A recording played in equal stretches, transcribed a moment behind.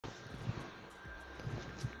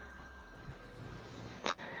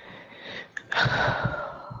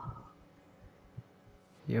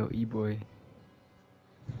Yo, E-boy.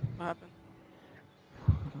 What happened?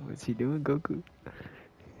 What's he doing, Goku?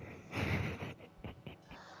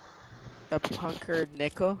 The punker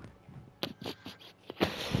Nico.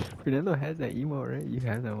 Fernando has that emo, right? You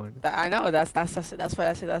have that one. I know that's what I said.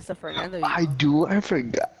 That's the Fernando I emo. do. I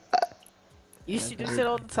forgot. You used That's to do how shit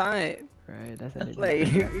all the time. right? That's how they do Like,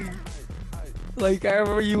 Fernando. like I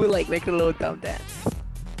remember you would like make a little dumb dance.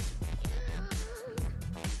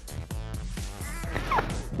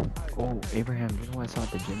 Oh, Abraham, you know what I saw at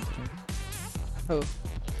the gym today? Who?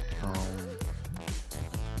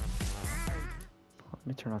 Let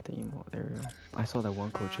me turn off the emo. There we go. I saw that one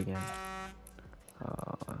coach again.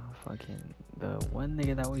 Fucking the one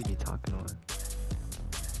nigga that always be talking on.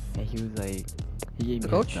 And he was like, he gave The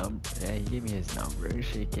me his coach? number. Yeah, he gave me his number and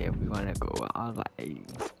shit. Yeah, we wanna go. I was like,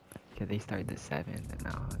 cause they started at 7, and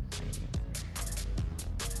now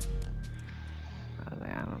I was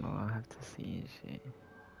like, I don't know. I'll have to see and shit.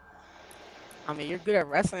 I mean, you're good at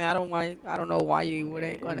wrestling. I don't know why you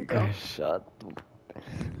wouldn't gonna go. Shut up.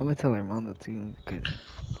 I'm gonna tell Armando too, cause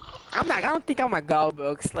I don't think I'm gonna go,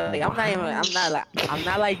 bro. 'Cause, like, why? I'm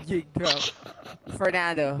not like you, bro.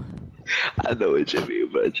 Fernando. I know what you mean,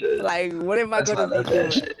 but just Like, what am I that's gonna not be that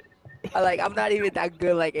bad doing? shit. I'm not even that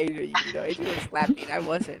good like Adrian. You know, Adrian slapped me, and I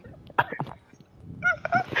wasn't.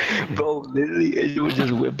 Bro, literally, it would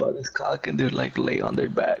just whip out his cock and they'd like lay on their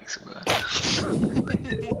backs, bro.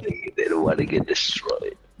 They don't want to get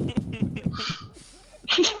destroyed.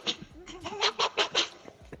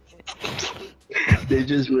 They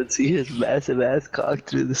just would see his massive ass cock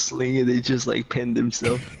through the sling and they just like pin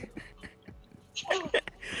themselves.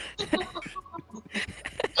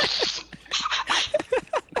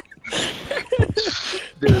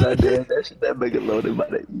 Dude, I did that shit. That nigga loaded by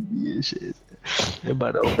the EB and shit. They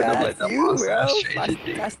about to open up like That's the you, monster of bro. Stranger I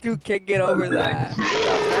Things. still can't get over that. The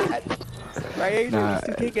match. Right, Adrian? You Nah,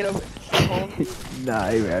 still can't get over homie. nah,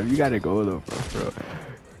 hey, man, you gotta go though,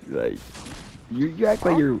 bro. Like, you act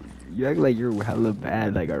like you're hella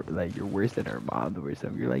bad, like you're worse than Armando or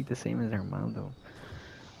something. You're like the same as Armando.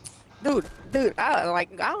 Dude, I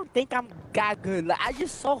don't think I'm that good. Like, I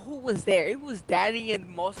just saw who was there. It was Danny and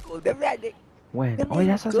Moscow. When? Them Oh,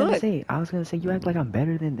 yeah, niggas that's what I was gonna good. say. I was gonna say you act like I'm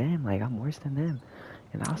better than them, like I'm worse than them,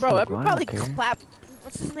 and I'll Bro, still I go. would I don't probably care. clap.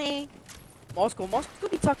 What's his name? Moscow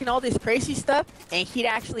be talking all this crazy stuff, and he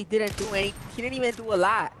actually didn't do any. He didn't even do a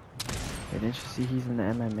lot, And didn't you see he's in the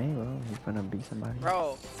MMA, bro? He's gonna beat somebody.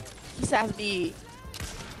 bro. He has to be.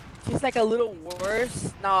 He's like a little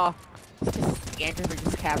worse. No, it's just Andrew was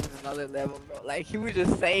just having another level, bro. Like he was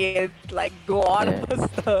just saying, like go on Yeah. about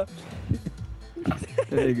stuff.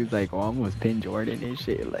 The nigga's like, oh, I almost pinned Jordan and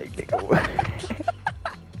shit. Like, nigga.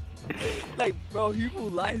 Like, bro, he will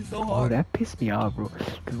lie so Oh, hard. that pissed me off, bro.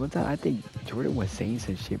 Cause one time I think Jordan was saying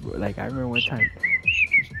some shit, bro. Like I remember one time,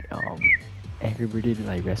 Angry Bird didn't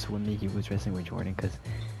like wrestle with me. He was wrestling with Jordan, cause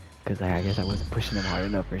like I guess I wasn't pushing him hard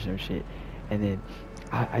enough or some shit. And then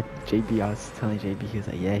JB, I was telling JB, he was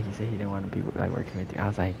like, yeah, he said he didn't want to be like working with you. I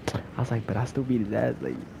was like, but I still beat his ass.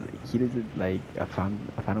 Like he doesn't like if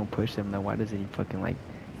I don't push him, then why doesn't he fucking like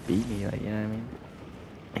beat me? Like you know what I mean?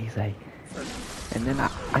 And he's like, and then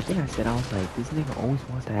I think I said I was like, this nigga always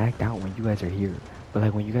wants to act out when you guys are here, but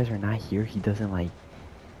like when you guys are not here, he doesn't like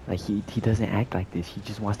he doesn't act like this. He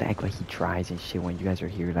just wants to act like he tries and shit when you guys are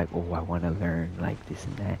here. Like, oh, I want to learn like this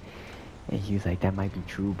and that. And he was like, that might be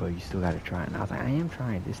true, but you still gotta try. And I was like, I am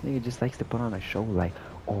trying. This nigga just likes to put on a show like,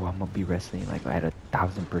 oh, I'm gonna be wrestling like at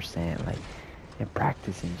 1,000%, like, and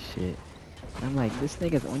practice and shit. And I'm like, this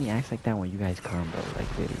nigga only acts like that when you guys come, bro. Like,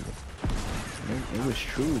 literally. It was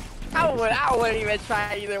true. I wouldn't even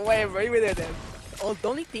try either way, bro. Either them. Oh, the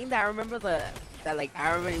only thing that I remember I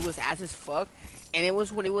remember it was ass as fuck, and it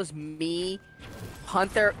was when it was me,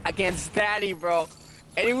 Hunter against Daddy, bro,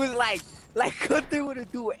 and it was like Hunter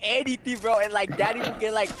wouldn't do anything, bro, and like Daddy would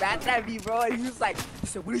get like mad at me, bro, and he was like,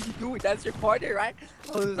 so what are you doing? That's your partner, right?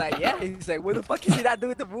 I was like, yeah. He's like, what the fuck is he not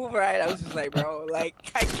doing the move, right? I was just like, bro, like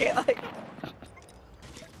I can't like.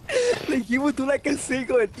 Like he would do like a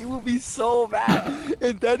single and he would be so mad,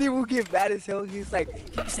 and then he would get mad as hell. He's like,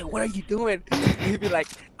 he said, "What are you doing?" And he'd be like,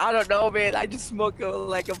 "I don't know, man. I just smoke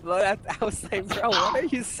like a blunt." I was like, "Bro, what are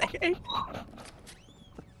you saying?"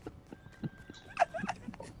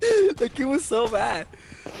 Like he was so mad.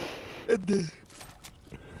 And then,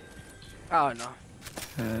 I don't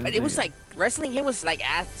know. But it was like wrestling him was like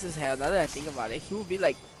ass as hell. Now that I think about it, he would be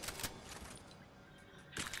like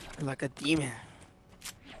a demon.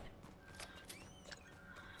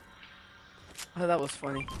 Oh, that was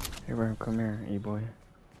funny. Hey, bro, come here, E-boy.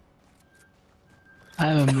 I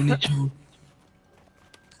have a mini too.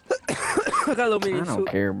 I got a little I mini don't suit.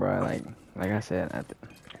 care, bro. Like I said,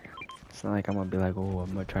 It's not like I'm gonna be like, oh,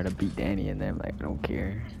 I'm gonna try to beat Danny, and then like I don't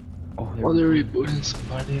care. Oh, Oh, they're rebooting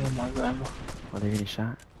somebody. Oh my god. Oh, they're getting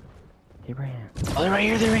shot. Abraham. Oh, they're right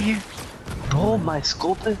here. They're right here. Bro, my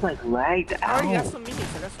scope is like lagged I already got out. some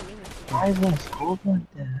minis. I got some minis. Why is my scope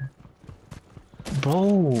like that?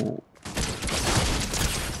 Bro.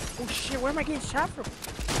 Oh shit, where am I getting shot from?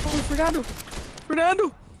 Oh, Fernando!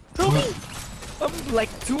 Fernando! Help me! I'm like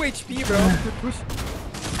 2 HP, bro.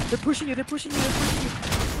 They're pushing you, they're pushing you, they're pushing you.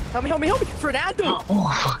 Help me, help me, help me! Fernando!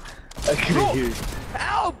 Oh, I couldn't Bro. hear you.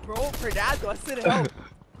 Help, bro! Fernando, I said help!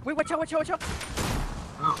 Wait, watch out, watch out, watch out!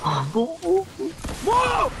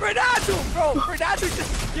 Whoa! Fernando! Bro, Fernando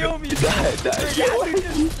just killed me! Fernando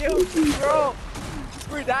just killed me, bro!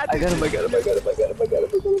 Fernando I got him, I got him, I got him, I got him, I got him, I got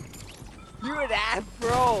him. You an ass,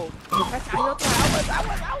 bro! I was.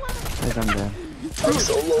 Guys, I'm dead. I'm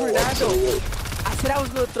so low, I'm so low. I said I was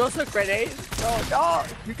gonna throw some grenades. No,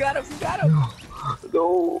 you got him, you got him.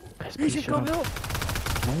 No. Guys, You please should shut come up. help.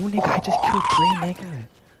 No, nigga, I just killed 3 nigga.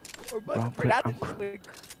 Bro, I'm Fernando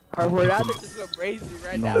just went crazy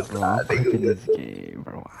right No, now. bro, I'm flipping this game,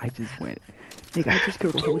 bro. I just went. Nigga, I just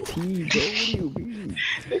killed the whole team, bro. What do you mean?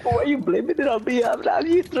 Nigga, why you blaming it on me? I'm not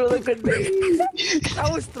you throw the grenade. I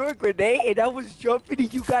was throwing a grenade and I was jumping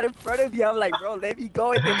and you got in front of me. I'm like, bro, let me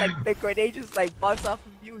go. And then like the grenade just like bounced off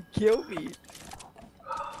of you and killed me.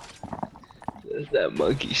 That's that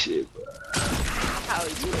monkey shit, bro. How are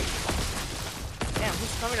you? Damn,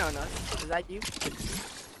 who's coming on us? Is that you?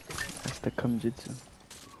 That's the Kumjitsu.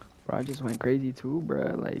 Bro, I just went crazy too,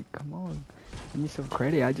 bro. Like, come on. Give me some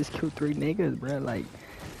credit. I just killed 3 niggas, bro. Like,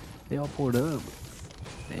 they all pulled up.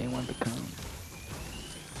 They didn't want to come.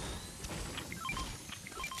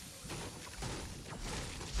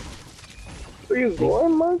 Where you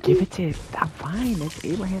going, monkey? Give it to. I'm fine. It's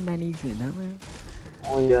Abraham that needs it, no man.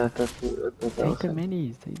 Oh yeah, that's what Take the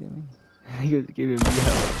minis. Take the minis. He was giving me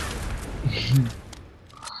help.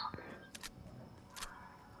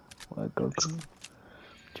 What, Goku? What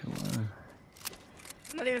you want?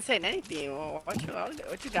 I'm not even saying anything. What you got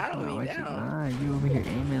on me What you, now? nah, you over here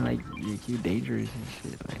aiming like you dangerous and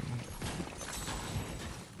shit. Like.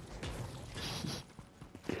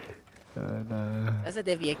 Nah. That's a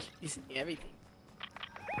Devi accusing me everything.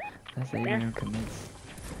 That's Abraham commits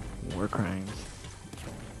war crimes.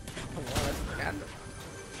 Come on, let's Fernando.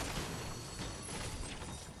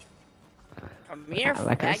 Come here,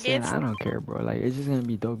 Like I said, faggots. I don't care, bro. Like it's just gonna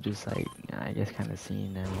be dope. Just like I guess, kind of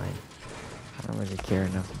seeing them. Like I don't really care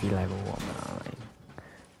enough to be like, oh, I'm gonna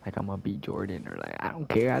like I'm gonna beat Jordan or like I don't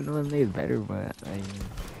care. I know them niggas better, but like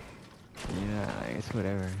like, it's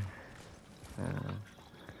whatever.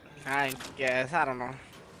 I guess, I don't know.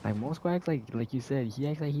 Like most squads, like you said, he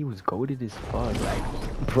acts like he was goated as fuck.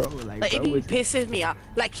 Like, bro, Like, bro it was pisses me off.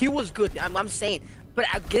 Like, he was good, I'm saying. But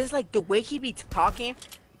I guess, like, the way he be talking,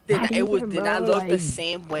 did Not it was even, did not bro, look the like-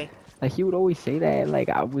 same way. like he would always say that. Like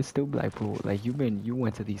I would still be like, bro, like you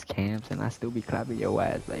went to these camps, and I still be clapping your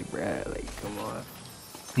ass. Like, bruh, like come on.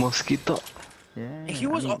 Mosquito. Yeah. And he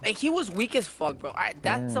was I mean, and he was weak as fuck, bro.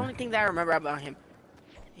 That's the Yeah. only thing that I remember about him.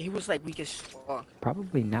 He was, like, weak as fuck.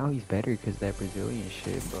 probably now he's better because that Brazilian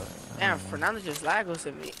shit, but. I Damn, don't know. Fernando just lagos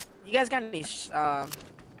at me. You guys got any,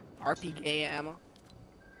 RPK ammo?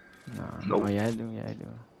 No. Nope. Oh yeah, I do. Yeah, I do.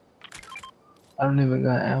 I don't even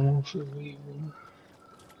got ammo for me, man.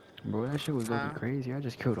 Bro, that shit was looking Huh? crazy. I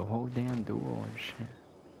just killed a whole damn duo and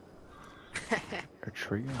shit. Or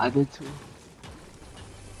trio. I did too.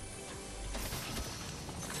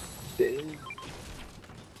 Damn.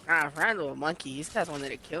 Nah, Fernando a monkey. These guys wanted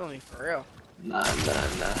to kill me, for real. Nah.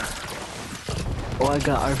 Oh, I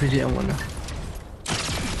got RPG ammo now.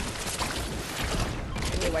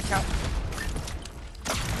 Hey, watch out.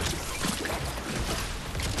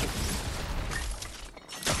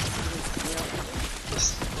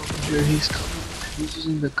 Here he's coming. He's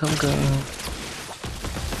using the cum gun.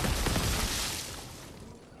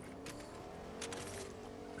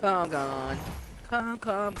 Come gone. Come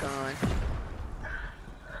gone. Come.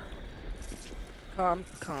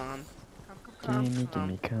 Gimme, come.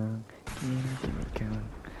 Gimme, come.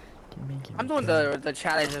 Gimme, I'm doing the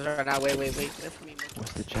challenges right now. Wait. Wait for me.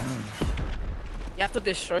 What's the challenge? You have to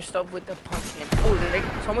destroy stuff with the pumpkin.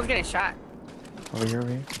 Oh, someone's getting shot. Over here, over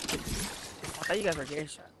here. I thought you guys were getting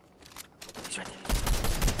shot. He's right there.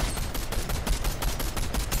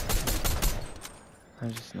 I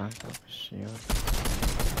just knocked off a shield.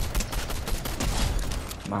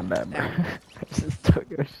 My bad, bro. Damn. I just took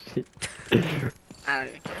your shit. I don't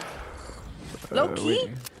even care. Low key? wait.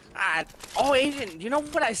 Oh, Asian, you know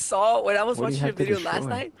what I saw when I was What do you watching a have to video last destroy?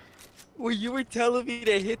 night? when you were telling me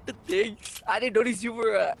to hit the thing, I didn't notice you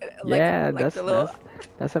were Yeah, like the little.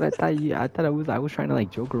 that's what I thought. I thought I was trying to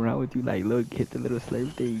like joke around with you, like, look, hit the little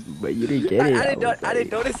slave thing, but you didn't get it. I was I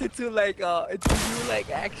didn't like, notice it too until you like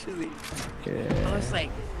actually. I was yeah,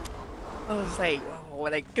 like I was like oh,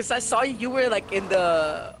 like cause I saw you were like in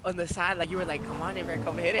the on the side like you were like come on Amber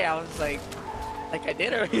come hit it. I was like I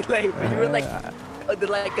did already like but you were like in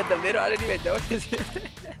the middle. I didn't even notice.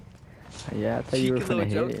 yeah. I thought you were Cheeky gonna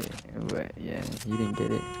little hit joke. it, but yeah, you didn't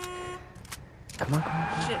get it. Come on, come on,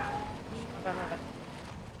 come on. Shit.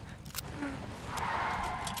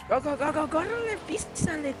 My bad. Go, córrele,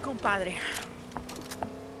 písale, compadre.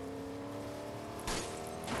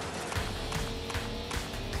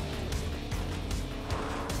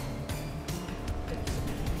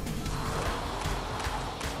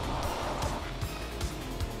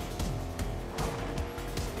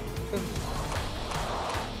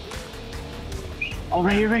 Oh,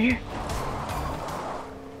 right here, right here.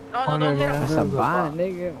 No, Oh, don't no, hit him. That's a bot,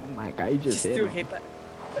 nigga. Oh my god, you just hit Dude, him. hit that.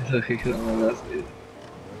 It's okay, cause I'm on that side.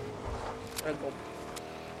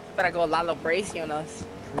 Better go Lalo Bracy on us.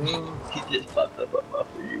 He just popped up for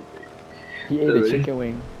you, baby. He ate a Really? chicken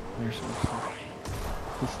wing or something.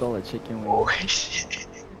 He stole a chicken wing. Oh, shit.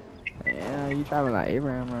 Yeah, you driving like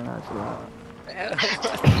Abraham right now, chill out.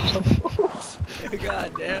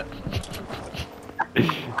 God damn.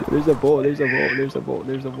 There's a bolt, there's a bolt, there's a bolt,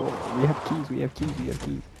 there's a bolt. We have keys, we have keys, we have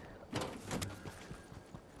keys.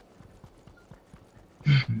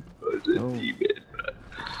 Oh, it's a Oh. demon, bro.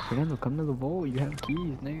 Fernando, come to the vault, you have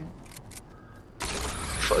keys, nigga.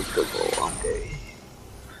 Fuck the ball, I'm gay.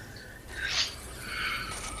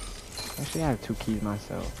 Actually, I have 2 keys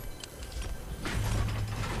myself.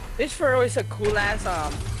 This furrow is a cool ass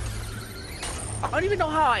I don't even know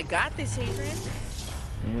how I got this, Adrian.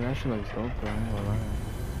 Yeah, that shit looks dope, bro. I ain't gonna lie.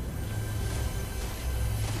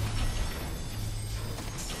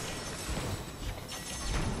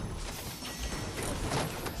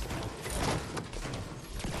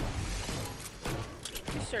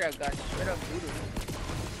 You straight up got straight up voodoo.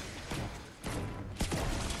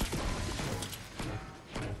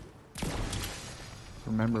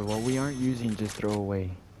 Remember, what we aren't using, just throw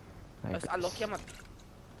away. Like, I look him up.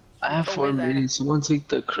 I have Oh, 4 wait, that- minutes. Someone take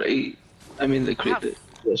the crate. I mean, the crate, have-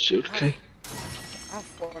 the shield crate. I have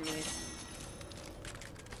 4 minutes.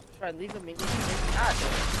 Should I leave the minis?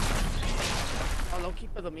 Ah, oh, low key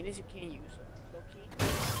for the minis you can't use. Low key.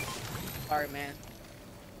 Sorry, man.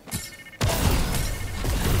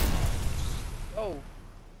 Oh,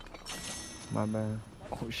 my bad.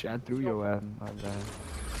 Oh shit, I threw your ass. My bad.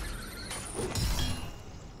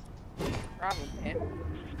 problem, man.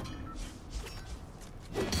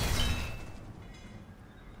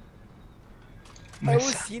 I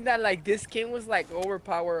was seeing that like this game was like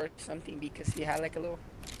overpowered or something because he had like a little,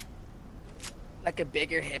 like a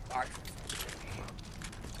bigger hitbox.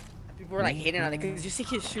 People were like hating on it because you see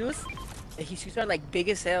his shoes, and his shoes are like big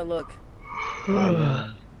as hell. Look, You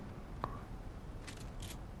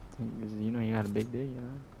know you got a big dick, you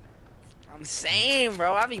know? I'm saying,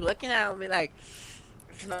 bro. I be looking at him, be like,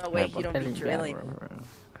 there's no way Like, he don't be telling you that, drilling. bro.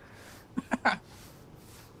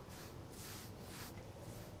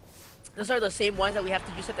 Those are the same ones that we have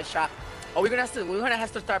to use at the shop. Oh, we're gonna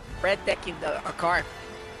have to start red decking our car.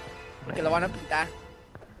 Porque lo van a pintar.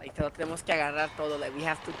 Like, te lo tenemos que agarrar todo. Like, we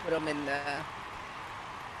have to put them in the.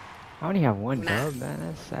 I only have one Nah. dub, man.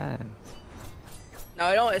 That's sad.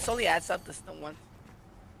 No, it don't. It's only adds up to the one.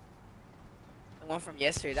 The one from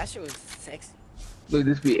yesterday. That shit was sexy. Look,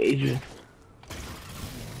 this be Adrian.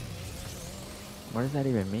 What does that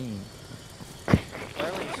even mean?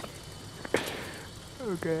 Curling.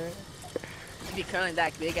 Okay. You be curling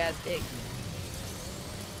that big ass dick.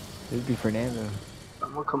 This would be Fernando.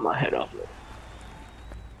 I'm gonna cut my head off. Look.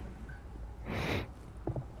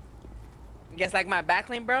 You guys like my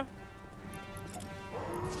backlane, bro?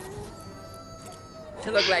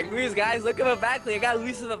 Should look like Luis, guys. Look at my backlane. I got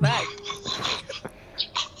Luis in the back.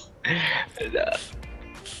 And,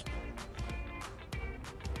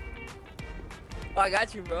 Oh, I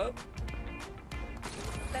got you, bro.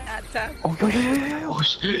 That time. Oh, yo. oh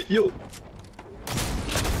shit, yo.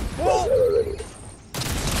 Whoa!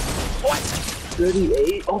 What?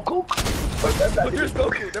 38. Oh, go. Fuck that back. Look, there's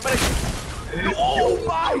Goku. They're about to... Oh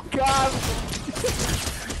my god!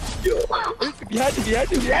 Yo. You had to.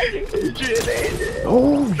 Adrian.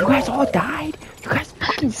 Oh, you guys all died? You guys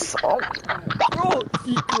fucking suck. Bro,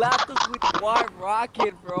 he clapped us with Wild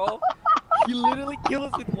Rocket, bro. He literally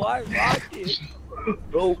killed us with Wild Rocket.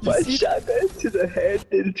 Bro, my see- shotgun to the head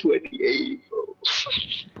in 28, bro.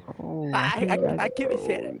 Oh, I can't even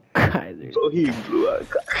say that. Guys, Bro, he blew out.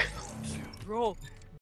 Bro,